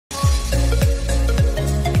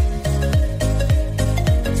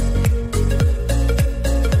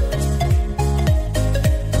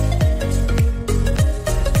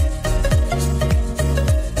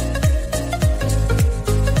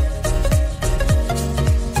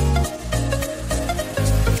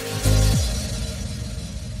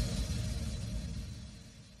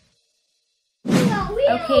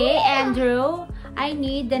I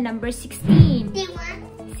need the number 16.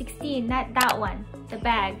 16, not that one. The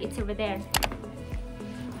bag, it's over there.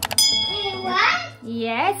 What?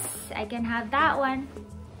 Yes, I can have that one.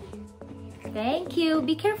 Thank you.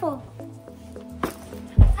 Be careful.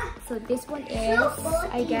 So this one is,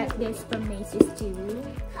 I got this from Macy's too.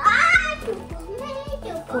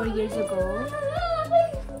 4 years ago.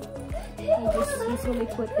 I just usually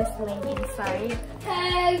put this link inside.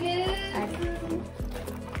 At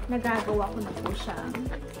nagagawa ko na po siya.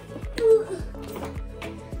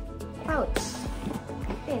 Pouch.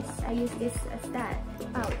 This. I use this as that.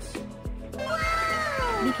 Pouch.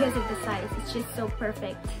 Because of the size. It's just so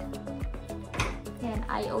perfect. And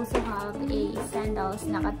I also have a sandals.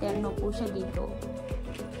 Nakaterno po siya dito.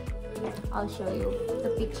 I'll show you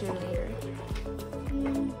the picture later.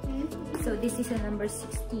 So this is a number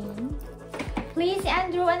 16. Please,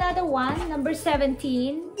 Andrew, another one. Number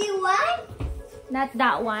 17. The one? Not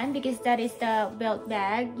that one, because that is the belt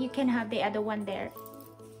bag. You can have the other one there.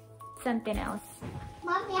 Something else.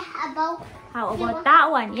 Mommy, how about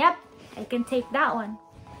that one? Yep, I can take that one.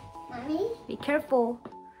 Mommy? Be careful.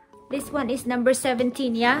 This one is number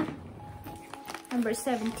 17, yeah? Number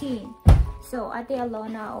 17. So, Ate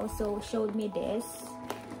Alona also showed me this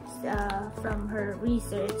from her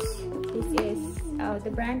research. This is,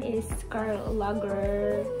 the brand is Karl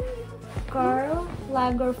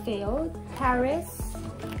Lagerfeld, Paris.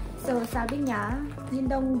 So, sabi niya, yun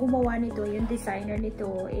daw gumawa nito, yung designer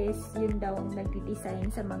nito is yun daw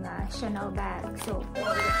nagdi-design sa mga Chanel bag. So,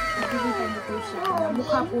 nakikita niyo po siya.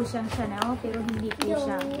 Mukha po siyang Chanel, pero hindi po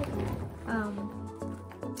siya.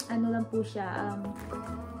 Ano lang po siya,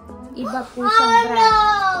 iba po siyang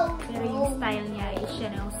brand. Pero yung style niya is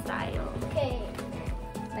Chanel style. Okay.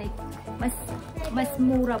 Like, mas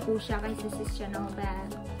mura po siya kaysa sa Chanel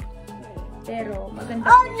bag. Pero maganda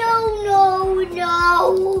po siya.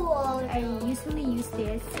 No. I usually use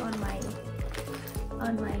this on my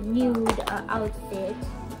nude outfit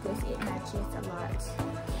because it matches a lot.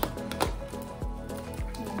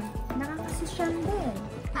 Nakakasosyan din.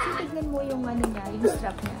 Kasi tignan mo yung ano niya, yung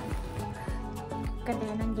strap niya.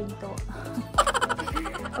 Kadenang ginto.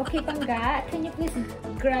 Okay, Pangga, can you please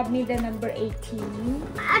grab me the number 18?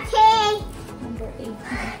 Okay. Number 18,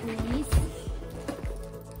 please.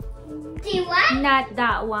 Do you want? Not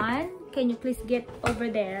that one. Can you please get over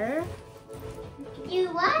there? Do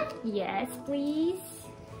you want? Yes, please.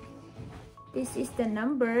 This is the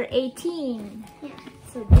number 18. Yeah.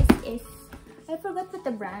 So this is, I forgot what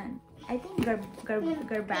the brand. I think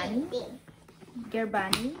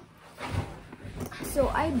Garbani.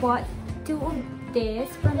 So I bought 2 of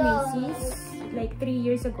this from Macy's like 3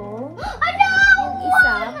 years ago. Oh no! Yung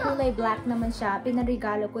isa, kulay black naman siya.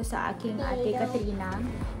 Pinarigalo ko sa aking ate Katrina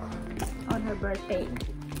on her birthday.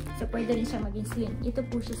 So pwede rin siya maging slim. Ito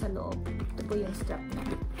po siya sa loob. Ito po yung strap niya.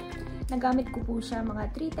 Nagamit ko po siya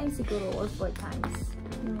mga 3 times siguro or 4 times.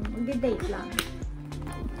 Mag-date lang.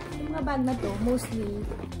 Yung mga bag na to, mostly,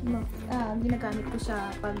 ginagamit ko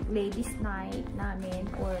siya pag ladies night namin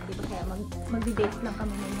or di ba kaya mag-date lang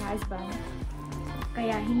kami ng husband.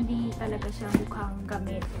 Kaya hindi talaga siya mukhang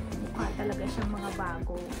gamit. Mukha talaga siyang mga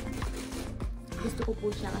bago. Gusto ko po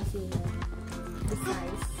siya kasi the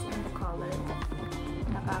size and the color.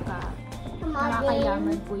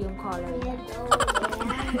 Nakakayaman po yung color niya.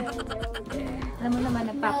 Alam mo naman,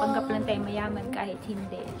 nagpapanggap lang tayo mayaman kahit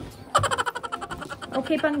hindi.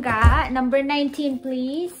 Okay, Pangga. Number 19,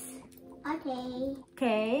 please. Okay.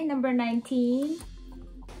 Okay, number 19.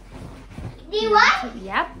 Do you want?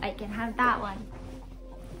 Yep, I can have that one.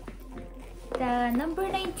 The number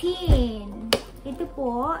 19. Ito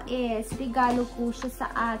po is regalo po siya sa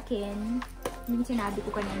akin. Yung sinabi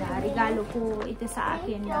ko kanina, regalo po ito sa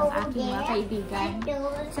akin ng aking mga kaibigan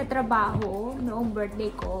sa trabaho noong birthday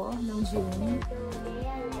ko, noong June.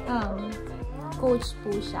 Coach po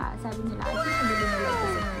siya. Sabi nila, ay, nabili nila ito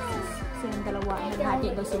sa Macy's. Silang dalawa, naghati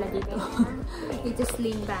daw sila dito. Ito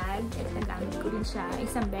sling bag. At nagamit ko rin siya.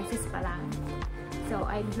 Isang beses pa lang. So,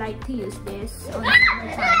 I'd like to use this on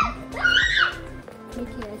summertime.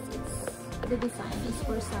 Because the design is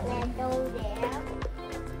for summer.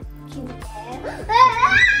 Cute.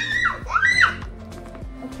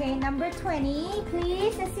 Okay, number 20.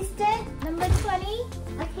 Please, assistant. Number 20.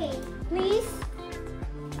 Okay. Please.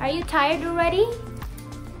 Are you tired already?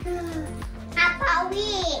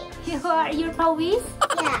 Pawi. You're pawis?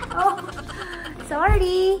 Yeah. Oh,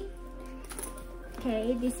 sorry.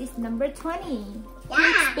 Okay, this is number 20.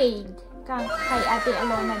 Yeah. Spade. Kay Ate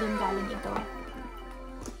Alona din galing ito.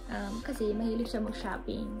 Kasi mahilig siya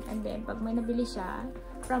mag-shopping. And then, pag may nabili siya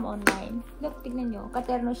from online, look, tignan nyo,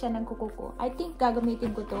 katerno siya ng kuko ko. I think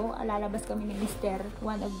gagamitin ko to. Lalabas kami ni Mr.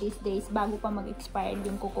 one of these days bago pa mag-expired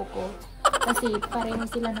yung kuko ko. Kasi pareho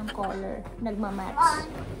sila ng color. Nagmamatch.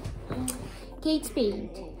 Kate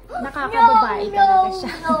Spade. Nakakababae talaga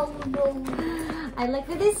siya. I like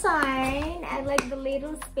the design. I like the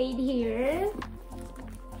little spade here.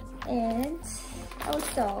 And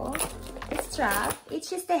also, the strap.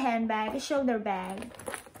 It's just a handbag, a shoulder bag.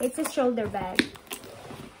 It's a shoulder bag.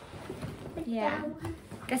 Yeah.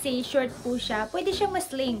 Kasi short po siya. Pwede siyang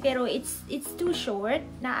ma-sling, pero it's too short.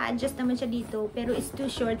 Na-adjust naman siya dito, pero it's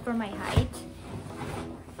too short for my height.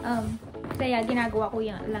 Kaya ginagawa ko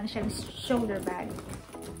lang siyang shoulder bag.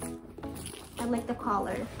 I like the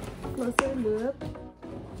collar. Closer look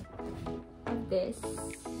of this.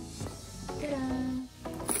 Ta-da!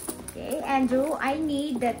 Okay, Andrew, I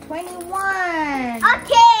need the 21.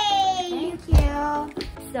 Okay. Thank you.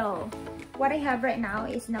 So, what I have right now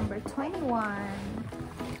is number 21.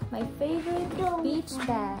 My favorite beach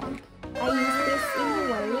bag. I used this in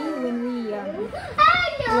Hawaii when we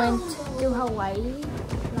went to Hawaii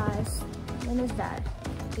last. When is that?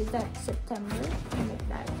 Is that September? Something like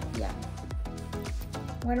that. Yeah.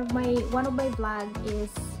 One of my vlog is.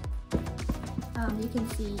 You can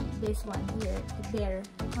see this one here, there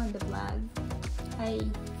on the vlog. I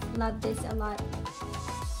love this a lot.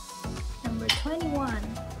 Number 21.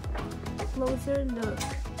 Closer look.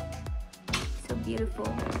 So beautiful.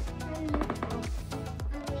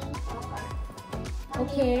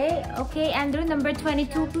 Okay, Andrew, number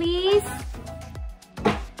 22, please.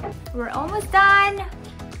 We're almost done.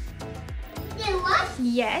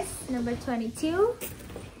 Yes, number 22.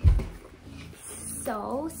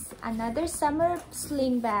 So, another summer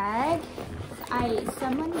sling bag.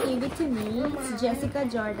 Someone gave it to me. It's Jessica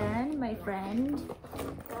Jordan, my friend.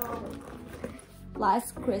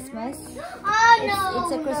 Last Christmas.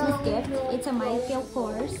 It's a Christmas gift. It's a Michael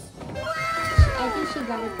Kors. I think she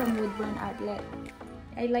got it from Woodburn Outlet.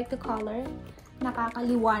 I like the color.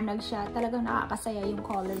 Nakakaliwanag siya. Talagang nakakasaya yung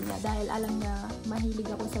color niya. Dahil alam niya, mahilig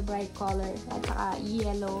ako sa bright color. At saka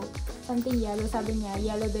yellow. Something yellow. Sabi niya,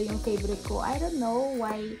 yellow daw yung favorite ko. I don't know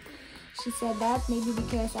why she said that. Maybe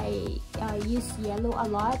because I use yellow a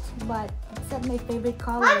lot. But it's not my favorite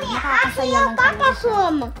color. Nakakasaya lang talaga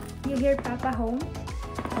siya. You hear Papa home?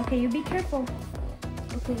 Okay, you be careful.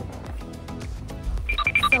 Okay.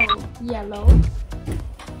 So, yellow.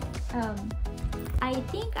 I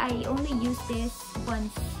think I only used this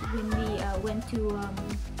once when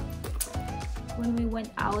we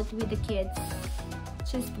went out with the kids.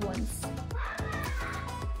 Just once.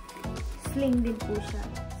 Sling din po siya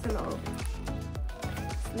sa loob.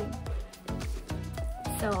 Sling.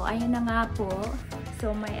 So, ayun na nga po.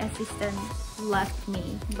 So, my assistant left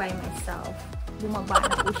me by myself. Bumaba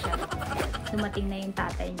na po siya. Dumating na yung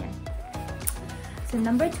tatay niya. So,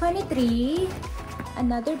 number 23.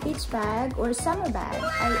 Another beach bag or summer bag.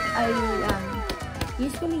 I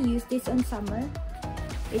usually use this on summer.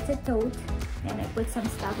 It's a tote and I put some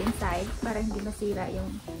stuff inside para hindi masira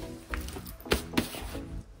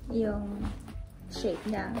yung shape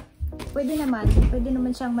niya. Pwede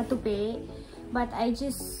naman siyang matupi, but I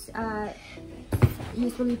just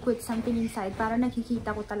usually put something inside para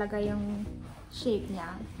nakikita ko talaga yung shape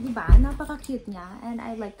niya. Diba? Napaka-cute niya and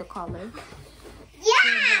I like the color.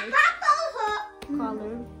 Yeah!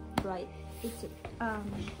 Color bright. It's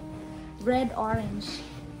red orange.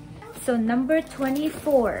 So number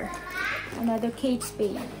 24, another Kate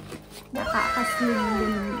Spade. Nakaka-slim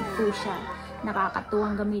din po siya.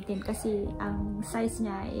 Nakakatuwang gamitin kasi ang size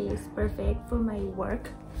niya is perfect for my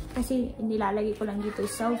work. Kasi nilalagay ko lang dito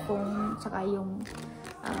yung cellphone, saka yung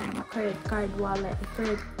credit card wallet,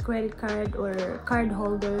 credit card or card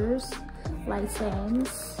holders,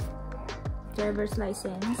 license, driver's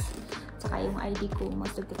license. Saka yung ID ko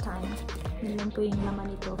most of the time. Yun lang po yung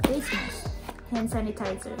laman nito. Face mask. Hand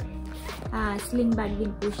sanitizer. Sling bag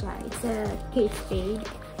din po siya. It's a Kate Spade.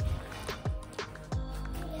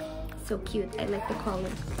 So cute. I like the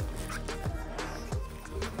color.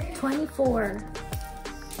 24.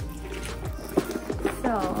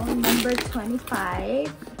 So, number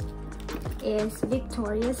 25 is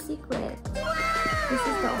Victoria's Secret. This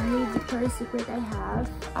is the only Victoria's Secret I have.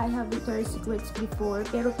 I have Victoria's Secrets before,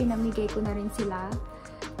 pero pinamigay ko na rin sila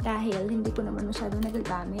dahil hindi ko naman masyadong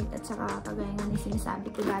nagagamit. At saka, kagaya nga na sinasabi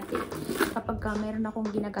ko dati, kapag meron akong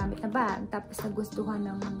ginagamit na bag, tapos nagustuhan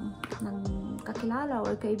ng kakilala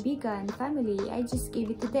or kaibigan, family, I just gave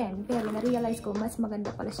it to them. Pero na-realize ko, mas maganda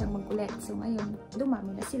pala siyang mag-ulit. So, ngayon,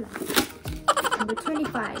 dumami na sila. Number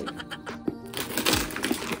 25.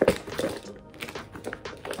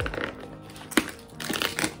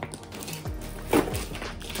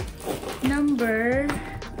 number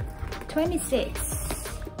 26.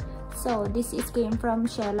 So this is came from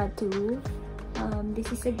Sheila too.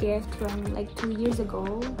 This is a gift from like 2 years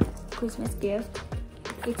ago, Christmas gift.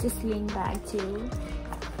 It's a sling bag too.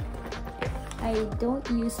 I don't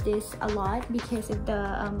use this a lot because of the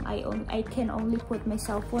I can only put my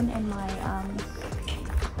cell phone and my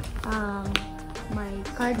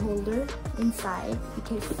card holder inside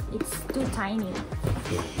because it's too tiny.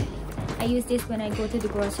 I use this when I go to the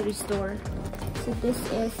grocery store. So this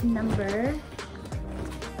is number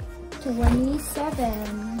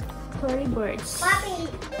 27. Tory Birds.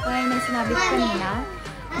 Kaya na sinabi ko kanina,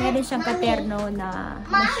 meron siyang katerno na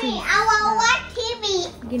machine na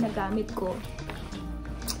ginagamit ko.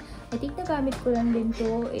 I think nagamit ko lang din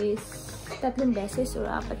to is 3 beses or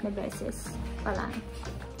 4 na beses pa lang.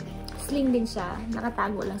 Sling din siya.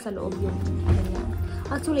 Nakatago lang sa loob yung ano niya.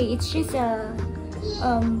 Actually, it's just a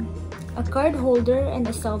card holder and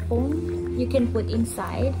a cell phone you can put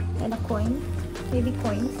inside and a coin, maybe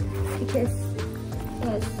coins, because it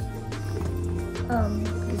has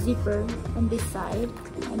zipper on this side,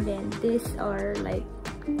 and then these are like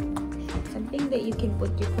something that you can put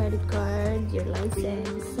your credit card, your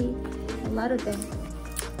license, see, a lot of them.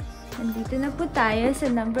 And dito na po tayo sa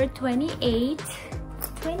number 28.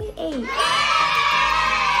 28.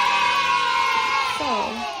 So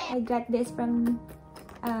I got this from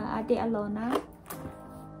Ate Alona.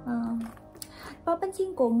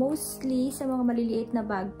 Papansin ko, mostly sa mga maliliit na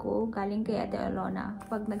bag ko, galing kay Ate Alona.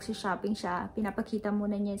 Pag nagsishopping siya, pinapakita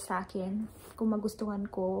muna niya sa akin. Kung magustuhan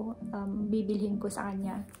ko, bibilhin ko sa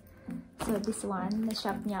kanya. So this one,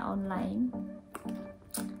 na-shop niya online.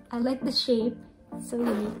 I like the shape. So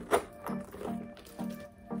unique.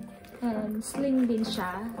 And sling din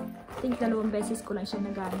siya. I think 2 beses ko lang siya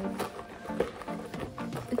nagamit.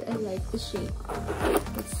 But I like the shape.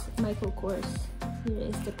 It's Michael Kors.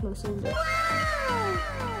 Here is the closer look.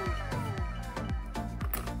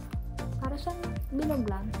 Para siyang binog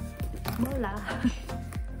lang. Bola.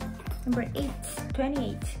 Number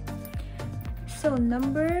 28. So,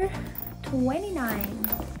 number 29.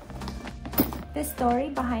 The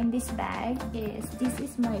story behind this bag is this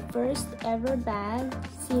is my first ever bag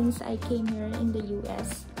since I came here in the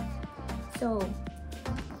US. So,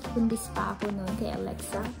 bundis pa ako noon kay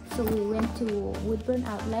Alexa. So, we went to Woodburn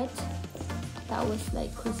Outlet. That was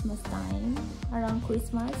like Christmas time, around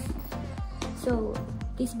Christmas. So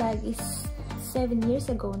this bag is 7 years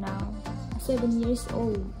ago now. 7 years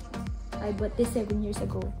old. I bought this 7 years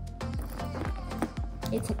ago.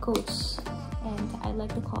 It's a Coach, and I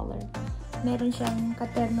like the color. Meron siyang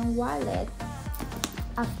katernong wallet.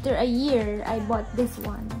 After a year, I bought this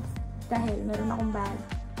one dahil meron akong bag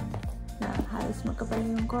na halos magkapal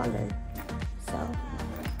yung color. So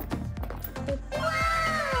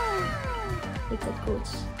it's a Coach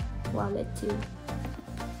wallet too.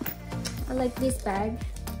 I like this bag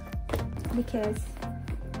because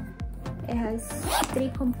it has 3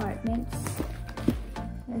 compartments.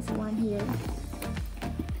 There's one here.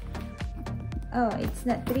 Oh, it's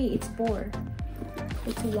not 3, it's 4.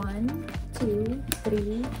 It's 1, 2,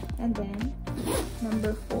 3, and then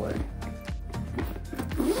number 4.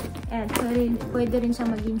 And pwede rin siya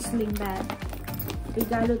maging sling bag.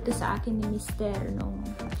 Regalo to sa akin ni Mister nung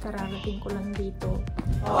kararating ko lang dito.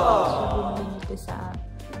 Siya bumili nito sa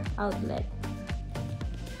outlet.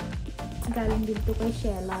 Galing din to kay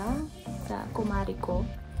Sheila sa kumari ko.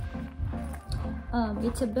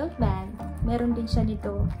 It's a belt bag. Meron din siya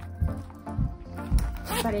nito.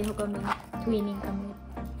 Pareho kami. Twinning kami.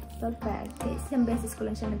 Belt bag. Isang beses ko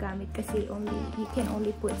lang siya nagamit kasi you can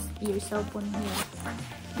only put your cell phone here.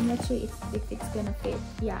 I'm not sure if it's gonna fit.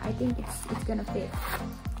 Yeah, I think it's gonna fit.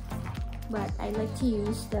 But I like to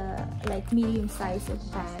use the like medium size of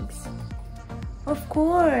bags. Of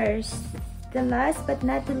course, the last but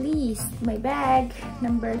not the least, my bag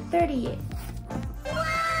number 30.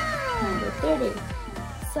 Number 30.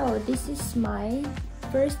 So this is my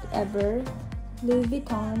first ever Louis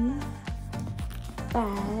Vuitton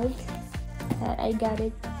bag that I got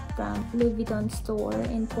it from Louis Vuitton store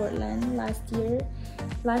in Portland last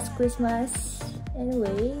Christmas.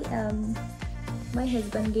 Anyway, my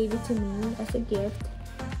husband gave it to me as a gift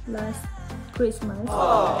last Christmas.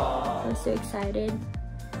 I was so excited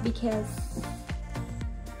because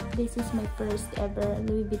this is my first ever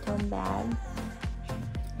Louis Vuitton bag,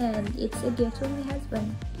 and it's a gift from my husband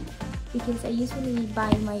because I usually buy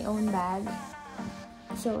my own bag,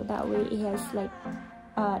 so that way it has like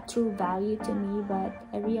true value to me. But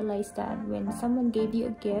I realized that when someone gave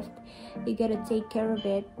you a gift, you gotta take care of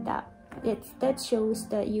it. That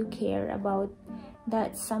shows that you care about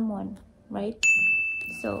that someone, right?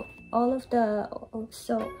 So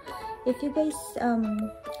If you guys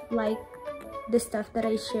like the stuff that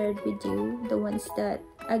I shared with you, the ones that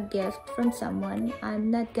a gift from someone, I'm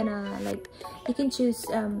not gonna like, you can choose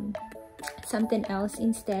something else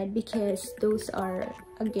instead, because those are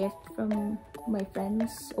a gift from my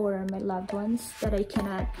friends or my loved ones that I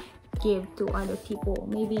cannot give to other people.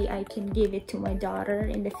 Maybe I can give it to my daughter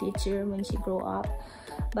in the future when she grow up,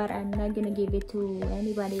 but I'm not gonna give it to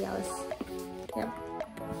anybody else. Yep,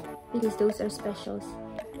 because those are specials.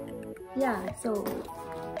 Yeah, so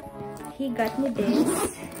he got me this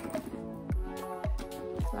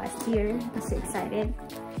last year. I'm so excited.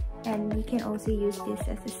 And you can also use this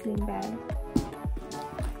as a sling bag.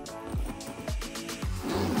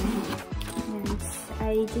 And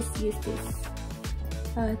I just used this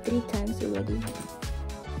 3 times already.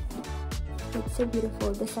 It's so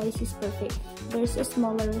beautiful. The size is perfect. There's a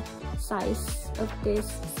smaller size of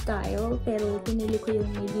this style, pero pinili ko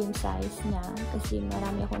yung medium size niya kasi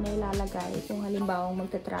marami ako nailalagay kung halimbawa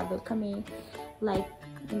magta-travel kami, like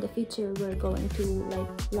in the future we're going to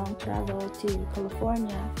like long travel to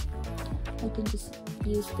California. I can just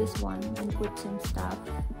use this one and put some stuff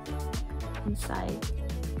inside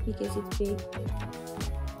because it's big.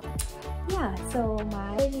 Yeah, so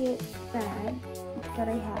my favorite bag that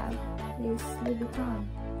I have is Louis Vuitton.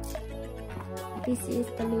 This is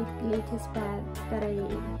the latest bag that I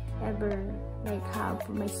ever like have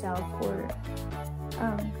for myself or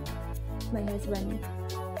my husband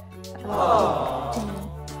to me.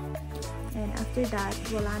 And after that,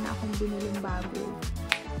 wala na akong biniling bago.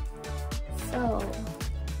 So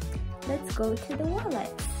let's go to the wallet.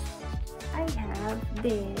 I have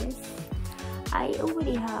this. I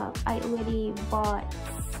already bought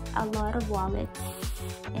a lot of wallets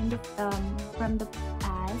in the from the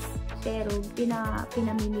past, pero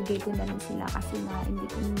pinamimigay ko na rin sila kasi nga hindi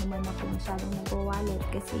ko naman ako masyadong nag-wallet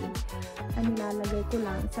kasi ang nilalagay ko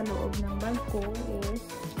lang sa loob ng bag ko is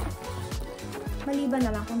maliban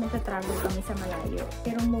na lang kung magta-travel kami sa malayo.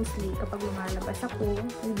 Pero mostly kapag lumalabas ako,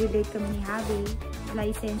 nag-date kami ni Javi,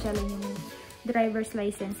 lisensya lang yung driver's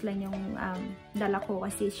license lang yung dala ko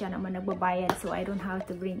kasi siya naman nagbabayad, so I don't have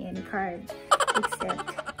to bring any card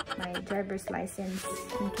except my driver's license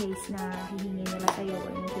in case na hihingi nila sa'yo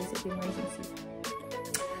or in case of emergency.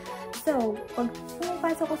 So, pag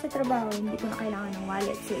pumapasok ko sa trabaho, hindi ko na kailangan ng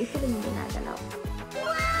wallet, so ito lang yung dinadala ko.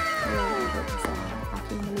 Sa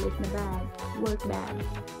aking maliit na bag, work bag.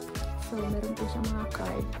 So, meron po siya mga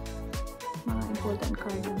card, mga important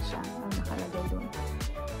card din siya ang nakalagay doon.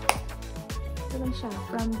 Ito lang siya,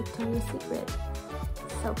 from Victoria's Secret.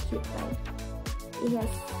 So cute, right? It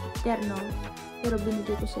has terno, pero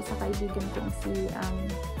binigay ko siya sa kaibigan kong si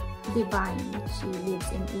Divine. She lives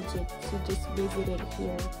in Egypt. She just visited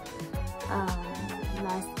here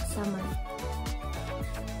last summer.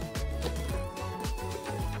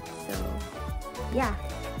 So, yeah.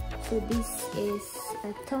 So this is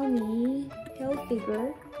a Tommy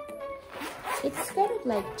Hilfiger. It's kind of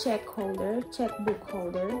like checkbook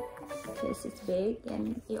holder. Because it's big,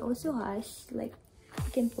 and it also has like,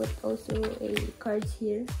 you can put also a cards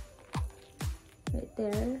here, right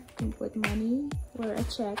there. You can put money or a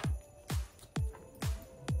check,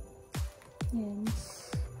 and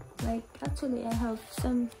like actually I have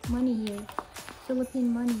some money here,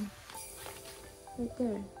 Philippine money, right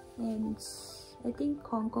there, and I think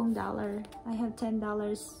Hong Kong dollar. I have $10,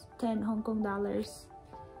 10 Hong Kong dollars,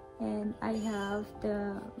 and I have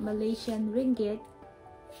the Malaysian ringgit.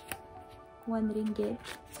 1 ringgit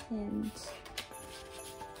and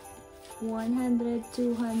 100,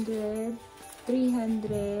 200,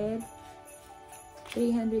 300,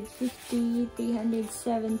 350,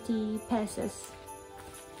 370 pesos.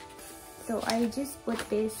 So I just put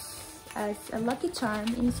this as a lucky charm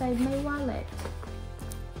inside my wallet.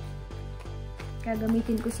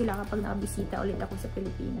 Gagamitin ko sila kapag nakabisita ulit ako sa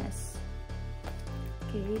Pilipinas.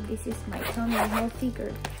 Okay, this is my Tommy Hilfiger.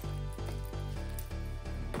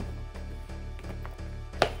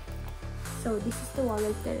 So, this is the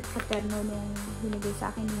wallet paterno nung binigay sa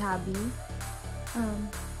akin ni Javi.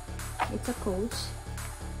 It's a Coach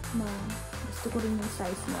na gusto ko rin yung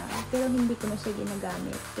size niya. Pero hindi ko na siya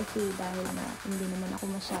ginagamit kasi dahil na hindi naman ako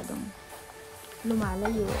masyadong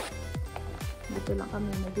lumalayo. Dito lang kami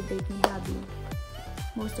nag-date ni Javi.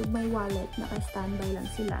 Most of my wallet, naka-standby lang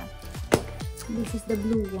sila. This is the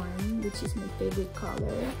blue one, which is my favorite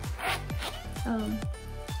color.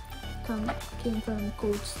 Came from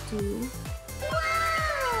Coach too.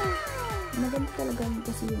 Wow! Maganda talaga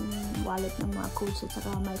kasi yung wallet ng mga Coach at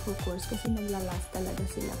saka micro course kasi naglalast talaga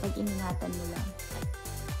sila pag iningatan mo lang.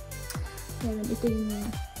 Meron, ito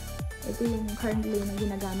yung currently na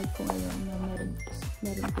ginagamit ko ngayon.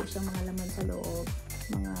 Meron po siyang mga laman sa loob.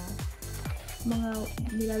 mga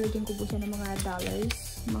nilalagyan ko po siya ng mga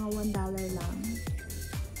dollars, mga $1 lang.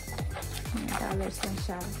 Mga dollars lang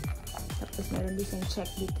siya. Tapos meron din siyang check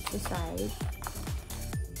dito sa side.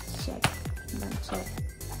 Check. Check.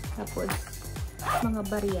 Tapos mga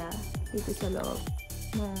barya dito sa loob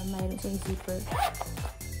na mayroon siyang zipper.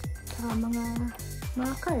 Saka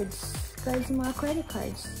mga cards, mga credit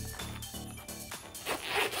cards.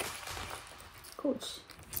 Coach.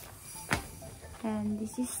 And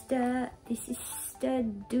this is the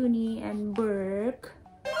Dooney and Burke.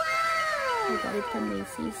 I got it from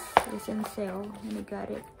Macy's. It was on sale and I got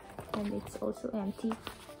it. And it's also empty.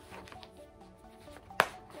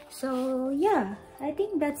 So yeah, I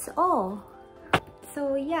think that's all.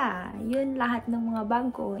 So yeah, yun lahat ng mga bag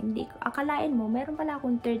ko. Hindi, akalain mo, meron pala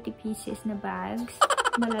akong 30 pieces na bags.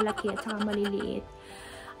 Malalaki at saka maliliit.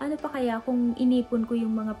 Ano pa kaya kung inipon ko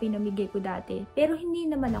yung mga pinamigay ko dati? Pero hindi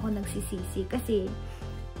naman ako nagsisisi kasi,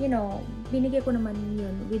 you know, binigay ko naman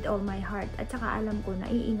yun with all my heart. At saka alam ko na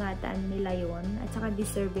iingatan nila yun. At saka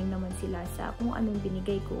deserving naman sila sa kung anong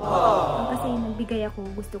binigay ko. Kasi nagbigay ako,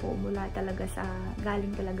 gusto ko mula talaga sa,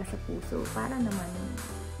 galing talaga sa puso. Para naman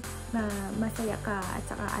na masaya ka at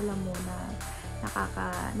saka alam mo na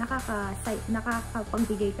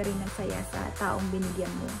nakakapagbigay ka rin ng saya sa taong binigyan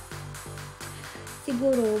mo.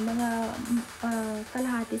 Siguro mga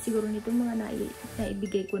kalahati siguro nito mga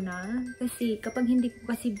naibigay ko na, kasi kapag hindi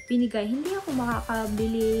ko kasi binigay, hindi ako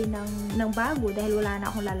makakabili ng bago dahil wala na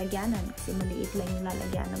akong lalagyanan kasi maliit lang yung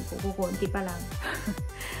lalagyanan ko, kukunti pa lang.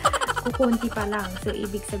 Kukunti pa lang, so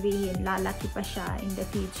ibig sabihin lalaki pa siya in the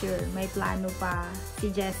future. May plano pa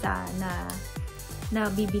si Jessa na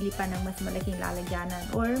bibili pa ng mas malaking lalagyanan,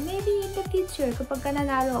 or maybe in the future kapag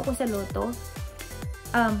nanalo ako sa loto,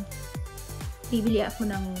 bibili ako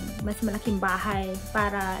ng mas malaking bahay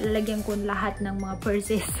para lalagyan ko lahat ng mga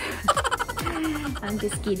purses. I'm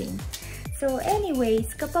just kidding. So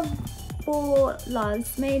anyways, kapag po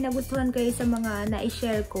loves, may nagustuhan kayo sa mga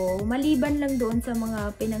na-share ko, maliban lang doon sa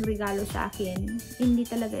mga pinangregalo sa akin, hindi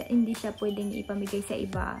siya pwedeng ipamigay sa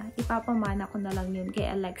iba. Ipapamana ko na lang yun kay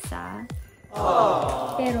Alexa.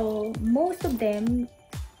 Pero most of them,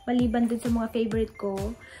 maliban doon sa mga favorite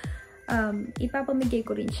ko, ipapamigay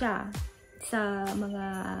ko rin siya sa mga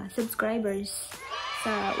subscribers.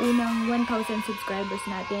 Sa unang 1,000 subscribers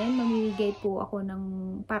natin, mamimigay po ako ng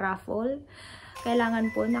paraffle. Kailangan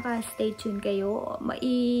po naka-stay tuned kayo.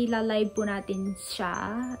 Mailalive po natin siya,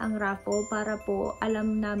 ang raffle, para po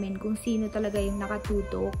alam namin kung sino talaga yung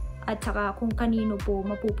nakatutok at saka kung kanino po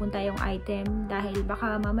mapupunta yung item, dahil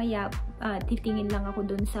baka mamaya titingin lang ako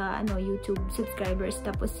dun sa YouTube subscribers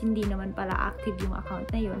tapos hindi naman pala active yung account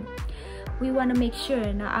na yun. We wanna make sure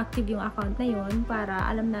na active yung account na yun para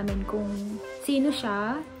alam namin kung sino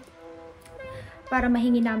siya, para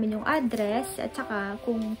mahingi namin yung address at saka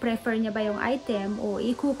kung prefer niya ba yung item o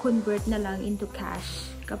i-convert na lang into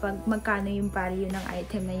cash kapag magkano yung value ng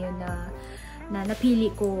item na yun na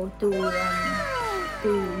napili ko to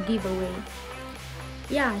give away.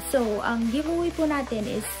 Yeah, so ang giveaway po natin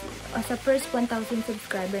is sa first 1,000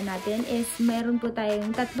 subscriber natin is mayroon po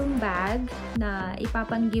tayong 3 bag na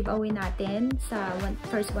ipapang-giveaway natin sa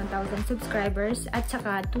first 1,000 subscribers at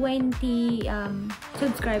saka 20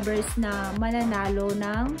 subscribers na mananalo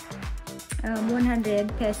ng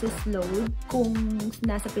 100 pesos load kung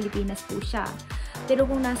nasa Pilipinas po siya. Pero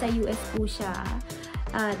kung nasa US po siya,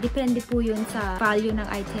 depende po yun sa value ng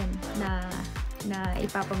item na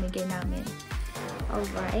ipapamigay namin.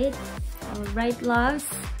 Alright loves,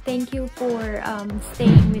 thank you for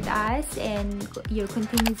staying with us, and your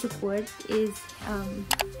continued support is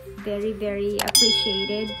very, very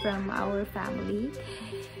appreciated from our family.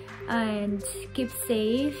 And keep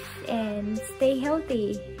safe and stay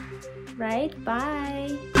healthy. Right?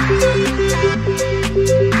 Bye!